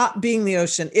can't stop being the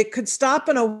ocean. It could stop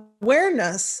an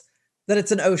awareness that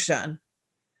it's an ocean,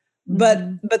 but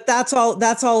Mm-hmm. that's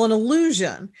all an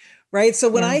illusion, right? So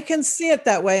when Yeah. I can see it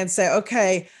that way and say,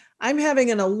 okay, I'm having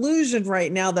an illusion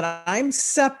right now that I'm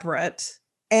separate,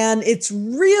 and it's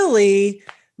really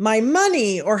my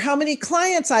money or how many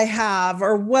clients I have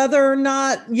or whether or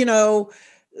not,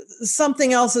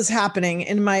 something else is happening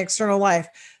in my external life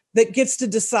that gets to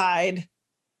decide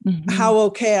Mm-hmm. how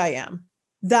okay I am.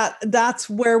 That's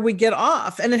where we get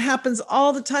off, and it happens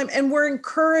all the time, and we're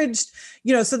encouraged,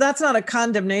 so that's not a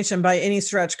condemnation by any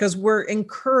stretch, because we're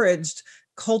encouraged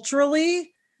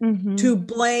culturally Mm-hmm. to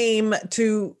blame,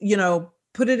 to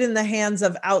put it in the hands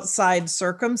of outside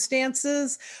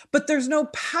circumstances, but there's no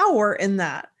power in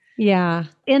that. Yeah.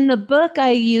 In the book, I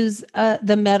use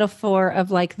the metaphor of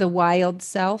like the wild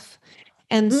self.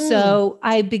 And Mm, so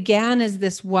I began as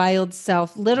this wild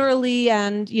self, literally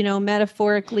and,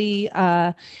 metaphorically.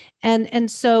 And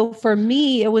so for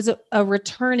me, it was a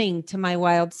returning to my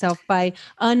wild self by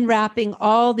unwrapping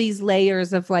all these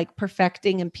layers of like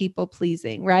perfecting and people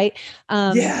pleasing, right?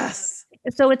 Um, yes,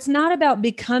 so it's not about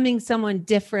becoming someone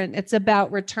different. It's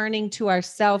about returning to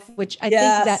ourself, which I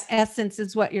think that yes. essence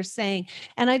is what you're saying.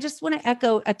 And I just want to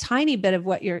echo a tiny bit of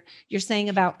what you're saying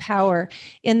about power,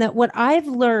 in that what I've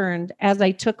learned as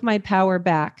I took my power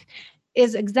back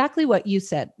is exactly what you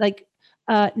said. Like,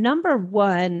 number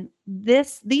one,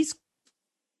 these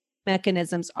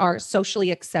mechanisms are socially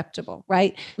acceptable,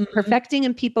 right? Mm-hmm. Perfecting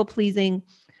and people pleasing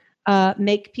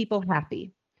make people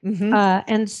happy. Mm-hmm.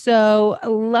 And so,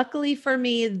 luckily for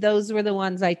me, those were the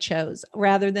ones I chose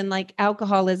rather than like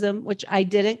alcoholism, which I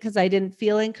didn't because I didn't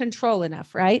feel in control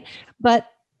enough. Right. But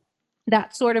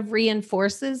that sort of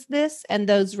reinforces this and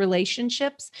those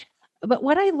relationships. But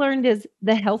what I learned is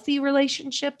the healthy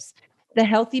relationships, the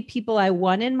healthy people I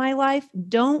want in my life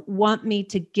don't want me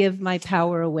to give my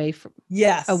power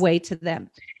Yes. away to them.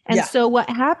 And Yeah. so what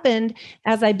happened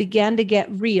as I began to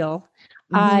get real,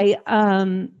 Mm-hmm.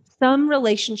 I some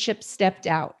relationships stepped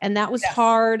out, and that was Yes.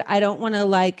 hard. I don't want to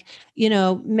like,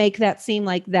 make that seem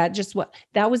like that just what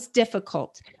that was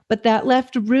difficult, but that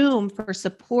left room for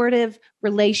supportive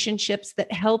relationships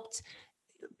that helped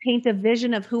paint a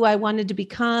vision of who I wanted to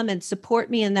become and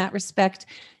support me in that respect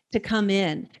to come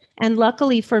in. And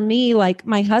luckily for me, like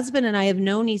my husband and I have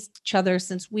known each other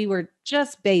since we were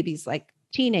just babies, like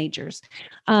teenagers.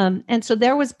 And so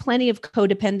there was plenty of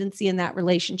codependency in that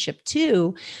relationship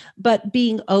too. But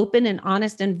being open and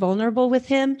honest and vulnerable with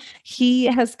him, he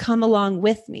has come along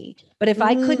with me. But if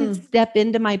I couldn't Mm. step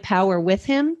into my power with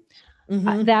him,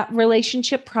 Mm-hmm. that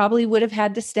relationship probably would have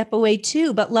had to step away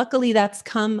too. But luckily, that's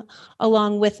come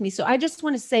along with me. So I just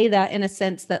want to say that in a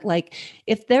sense that, like,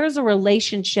 if there's a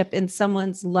relationship in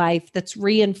someone's life that's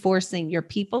reinforcing your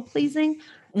people pleasing,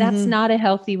 that's Mm-hmm. not a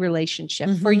healthy relationship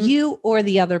for Mm-hmm. you or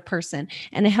the other person.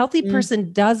 And a healthy Mm.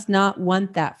 person does not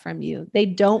want that from you. They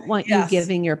don't want you Yes.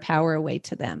 giving your power away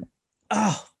to them.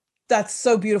 Oh, that's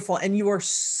so beautiful. And you are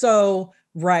so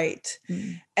right.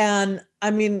 Mm. And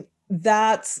I mean,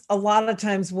 that's a lot of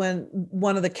times when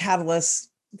one of the catalysts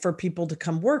for people to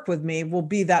come work with me will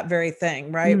be that very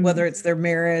thing, right? Mm. Whether it's their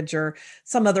marriage or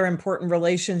some other important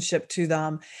relationship to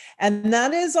them. And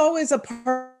that is always a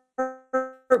part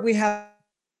we have,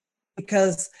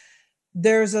 because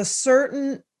there's a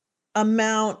certain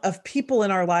amount of people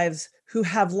in our lives who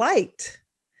have liked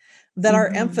that our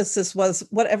Mhm. emphasis was,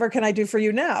 whatever can I do for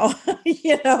you now?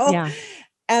 you know? Yeah.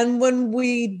 And when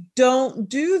we don't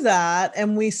do that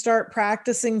and we start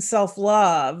practicing self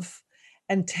love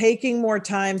and taking more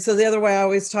time. So the other way I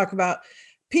always talk about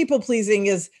people pleasing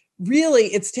is really,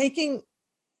 it's taking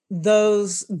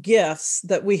those gifts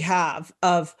that we have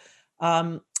of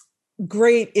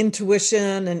great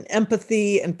intuition and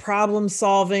empathy and problem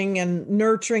solving and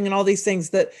nurturing and all these things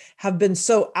that have been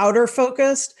so outer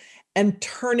focused, and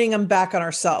turning them back on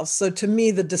ourselves. So to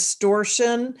me, the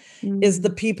distortion is the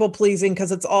people pleasing,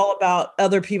 because it's all about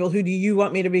other people. Who do you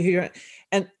want me to be here?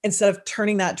 And instead of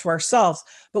turning that to ourselves.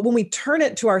 But when we turn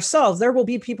it to ourselves, there will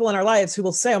be people in our lives who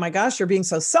will say, oh my gosh, you're being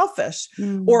so selfish.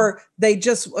 Or they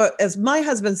just, as my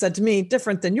husband said to me,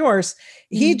 different than yours,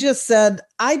 he just said,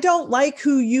 I don't like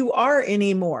who you are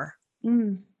anymore.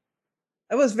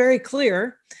 It was very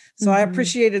clear. So I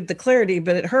appreciated the clarity,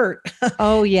 but it hurt.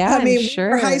 Oh yeah. I mean, sure.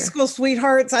 we were high school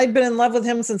sweethearts. I'd been in love with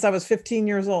him since I was 15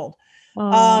 years old.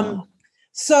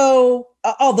 So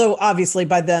although obviously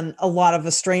by then a lot of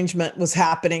estrangement was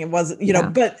happening, it wasn't, you know,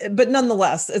 but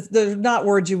nonetheless, there's not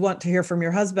words you want to hear from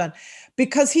your husband,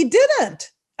 because he didn't.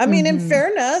 I mean, in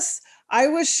fairness, I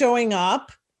was showing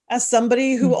up as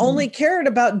somebody who only cared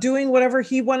about doing whatever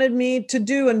he wanted me to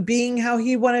do and being how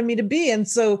he wanted me to be. And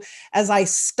so as I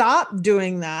stopped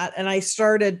doing that and I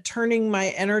started turning my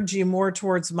energy more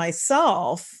towards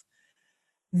myself,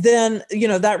 then, you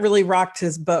know, that really rocked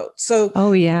his boat. So,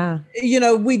 oh yeah, you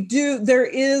know, there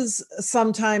is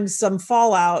sometimes some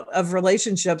fallout of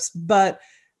relationships, but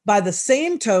by the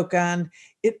same token,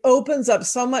 it opens up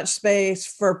so much space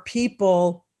for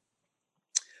people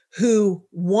who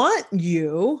want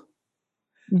you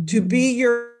to be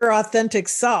your authentic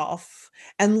self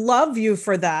and love you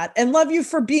for that, and love you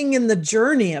for being in the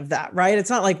journey of that, right? It's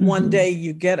not like one day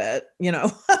you get it, you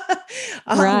know,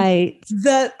 right.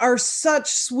 That are such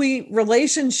sweet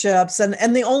relationships,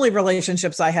 and the only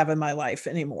relationships I have in my life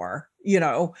anymore, you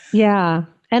know? Yeah.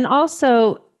 And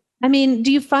also, I mean,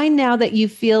 do you find now that you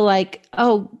feel like,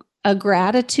 oh, a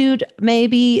gratitude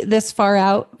maybe this far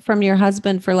out from your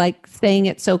husband for like saying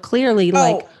it so clearly,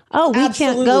 like, oh, we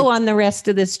can't go on the rest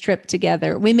of this trip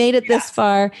together. We made it this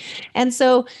far. And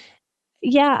so,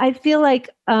 yeah, I feel like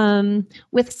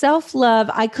with self-love,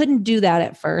 I couldn't do that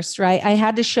at first, right? I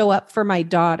had to show up for my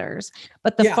daughters.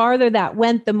 But the farther that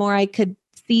went, the more I could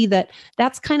see that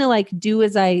that's kind of like do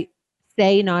as I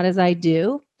say, not as I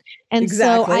do. And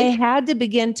so I had to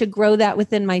begin to grow that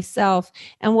within myself.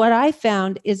 And what I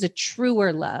found is a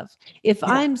truer love. If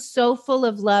I'm so full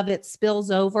of love, it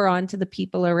spills over onto the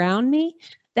people around me.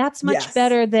 That's much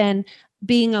better than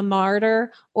being a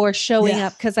martyr or showing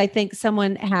up because I think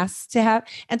someone has to have.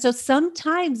 And so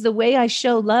sometimes the way I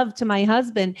show love to my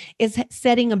husband is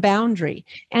setting a boundary.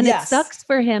 And it sucks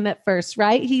for him at first,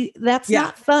 right? That's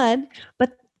not fun,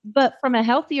 but from a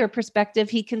healthier perspective,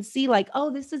 he can see like,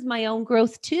 oh, this is my own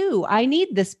growth too. I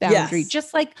need this boundary,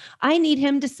 just like I need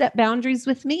him to set boundaries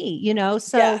with me, you know?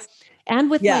 So, and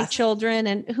with my children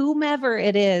and whomever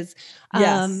it is,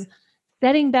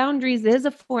 setting boundaries is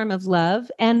a form of love,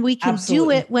 and we can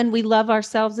do it when we love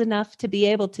ourselves enough to be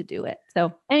able to do it.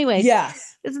 So anyway,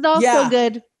 this is all so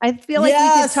good. I feel like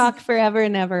we could talk forever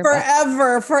and ever.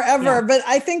 Forever. But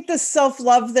I think the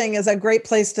self-love thing is a great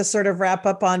place to sort of wrap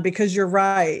up on, because you're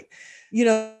right. You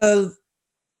know,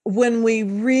 when we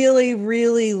really,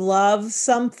 really love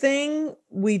something,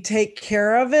 we take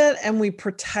care of it and we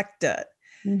protect it.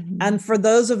 And for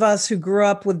those of us who grew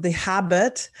up with the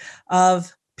habit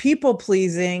of people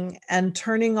pleasing and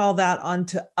turning all that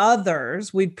onto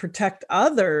others, we'd protect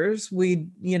others, we'd,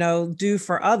 you know, do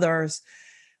for others.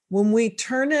 When we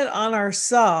turn it on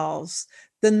ourselves,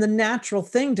 then the natural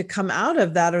thing to come out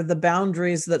of that are the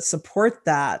boundaries that support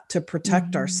that, to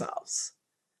protect ourselves.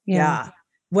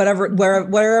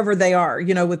 Wherever they are,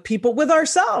 you know, with people, with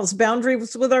ourselves,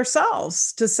 boundaries with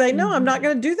ourselves, to say, no, I'm not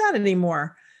going to do that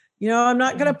anymore. You know, I'm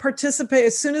not going to participate.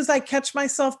 As soon as I catch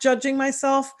myself judging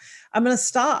myself, I'm going to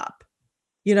stop.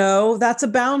 You know, that's a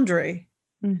boundary.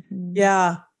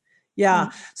 Yeah.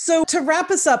 So to wrap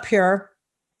us up here,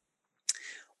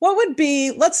 what would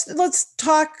be, let's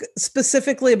talk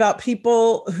specifically about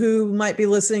people who might be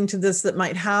listening to this that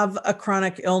might have a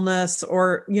chronic illness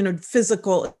or, you know,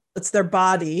 physical, it's their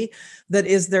body that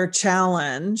is their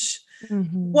challenge.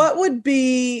 What would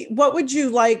you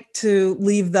like to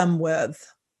leave them with?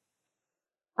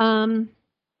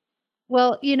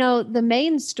 Well, you know, the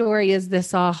main story is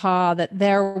this aha that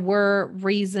there were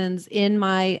reasons in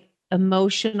my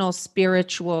emotional,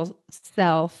 spiritual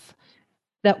self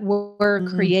that were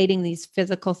creating these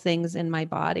physical things in my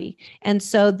body. And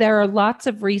so there are lots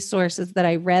of resources that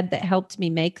I read that helped me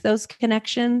make those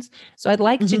connections. So I'd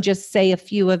like to just say a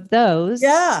few of those.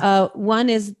 One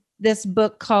is this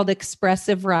book called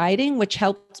Expressive Writing, which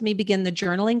helped me begin the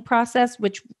journaling process,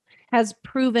 which has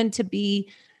proven to be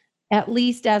at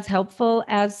least as helpful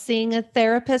as seeing a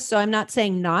therapist. So I'm not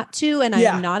saying not to, and I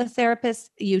am not a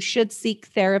therapist. You should seek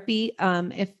therapy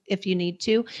if you need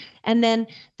to. And then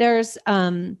there's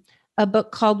a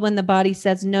book called When the Body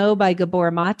Says No by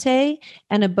Gabor Mate,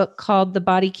 and a book called The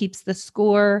Body Keeps the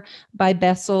Score by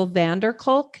Bessel van der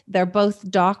Kolk. They're both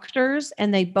doctors,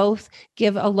 and they both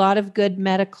give a lot of good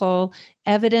medical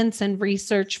evidence and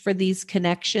research for these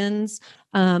connections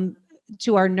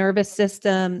to our nervous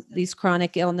system, these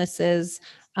chronic illnesses,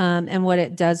 and what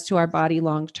it does to our body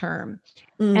long term.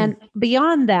 And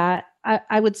beyond that,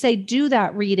 I would say do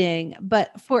that reading.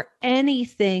 But for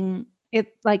anything,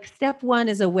 like step one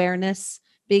is awareness,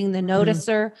 being the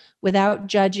noticer without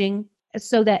judging,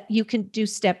 so that you can do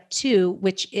step two,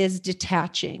 which is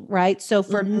detaching, right? So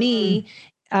for me,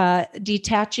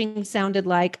 detaching sounded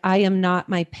like I am not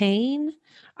my pain.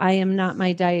 I am not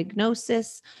my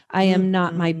diagnosis. I am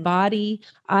not my body.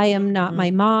 I am not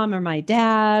my mom or my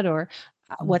dad or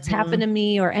what's happened to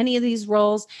me or any of these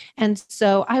roles. And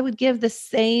so I would give the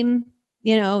same,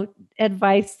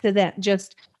 advice to that,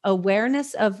 just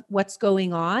awareness of what's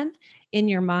going on in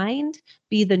your mind,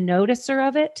 be the noticer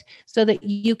of it so that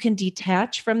you can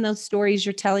detach from those stories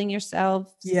you're telling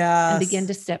yourself and begin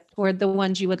to step toward the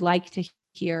ones you would like to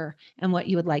hear and what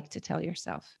you would like to tell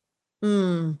yourself.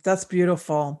 That's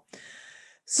beautiful.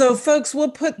 So folks, we'll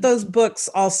put those books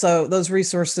also, those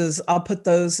resources, I'll put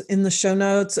those in the show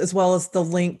notes, as well as the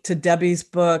link to Debbie's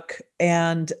book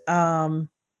and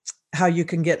how you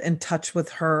can get in touch with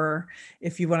her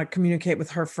if you want to communicate with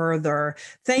her further.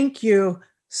 Thank you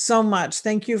so much.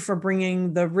 Thank you for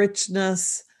bringing the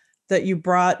richness that you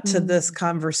brought to this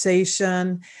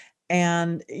conversation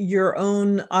and your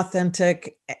own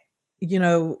authentic,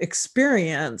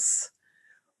 experience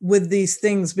with these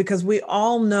things, because we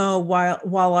all know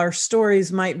while our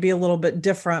stories might be a little bit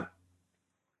different,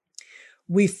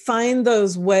 we find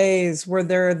those ways where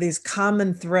there are these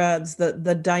common threads, that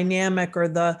the dynamic or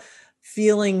the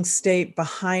feeling state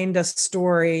behind a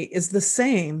story is the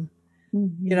same.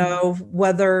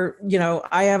 Whether,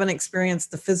 I haven't experienced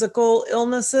the physical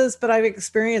illnesses, but I've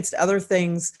experienced other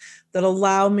things that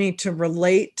allow me to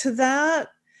relate to that.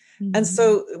 And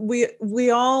so we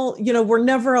all, we're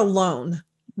never alone.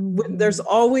 There's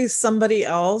always somebody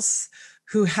else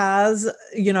who has,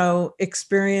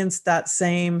 experienced that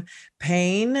same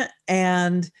pain.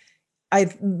 And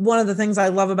one of the things I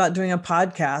love about doing a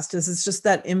podcast is it's just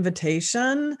that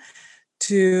invitation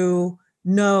to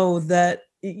know that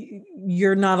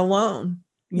you're not alone,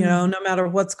 no matter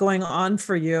what's going on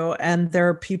for you. And there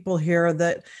are people here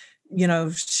that,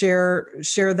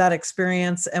 share that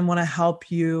experience and want to help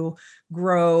you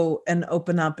grow and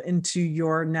open up into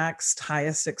your next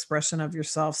highest expression of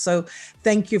yourself. So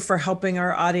thank you for helping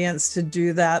our audience to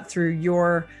do that through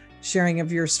your sharing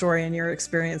of your story and your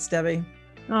experience, Debbie.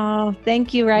 Oh,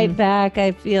 thank you right back.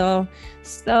 I feel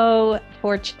so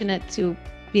fortunate to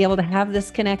be able to have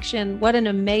this connection. What an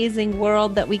amazing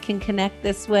world that we can connect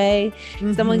this way.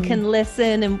 Someone can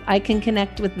listen and I can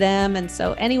connect with them. And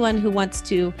so anyone who wants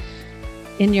to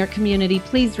in your community,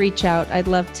 please reach out. I'd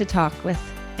love to talk with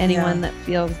anyone that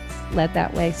feels led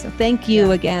that way. So thank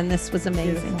you again. This was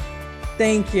amazing. Beautiful.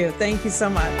 Thank you. Thank you so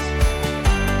much.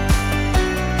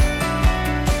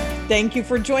 Thank you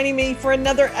for joining me for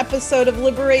another episode of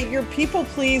Liberate Your People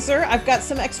Pleaser. I've got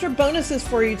some extra bonuses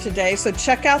for you today, so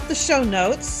check out the show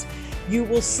notes. You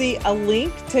will see a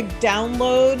link to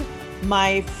download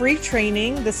my free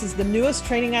training. This is the newest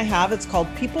training I have. It's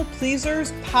called People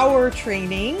Pleasers Power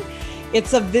Training.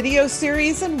 It's a video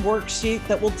series and worksheet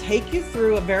that will take you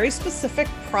through a very specific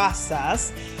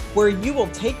process where you will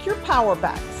take your power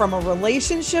back from a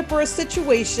relationship or a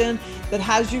situation that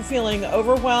has you feeling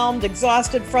overwhelmed,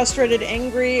 exhausted, frustrated,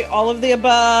 angry, all of the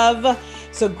above.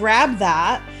 So grab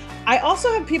that. I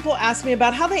also have people ask me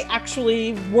about how they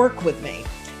actually work with me.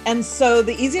 And so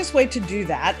the easiest way to do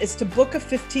that is to book a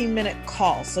 15-minute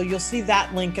call. So you'll see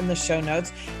that link in the show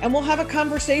notes, and we'll have a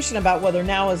conversation about whether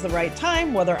now is the right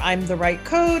time, whether I'm the right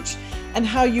coach, and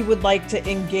how you would like to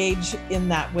engage in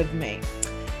that with me.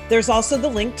 There's also the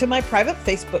link to my private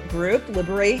Facebook group,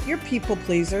 Liberate Your People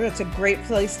Pleaser. It's a great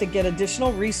place to get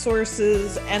additional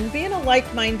resources and be in a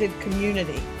like-minded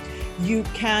community. You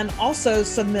can also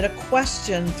submit a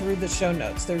question through the show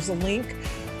notes. There's a link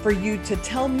for you to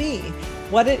tell me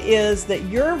what it is that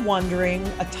you're wondering,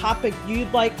 a topic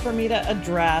you'd like for me to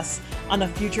address on a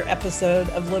future episode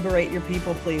of Liberate Your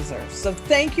People Pleaser. So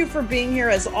thank you for being here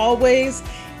as always.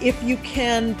 If you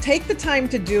can take the time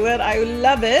to do it, I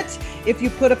love it. If you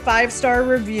put a 5-star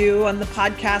review on the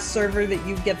podcast server that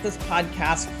you get this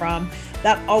podcast from,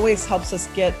 that always helps us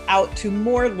get out to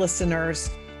more listeners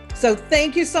So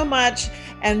thank you so much.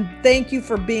 And thank you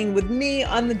for being with me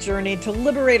on the journey to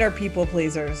liberate our people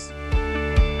pleasers.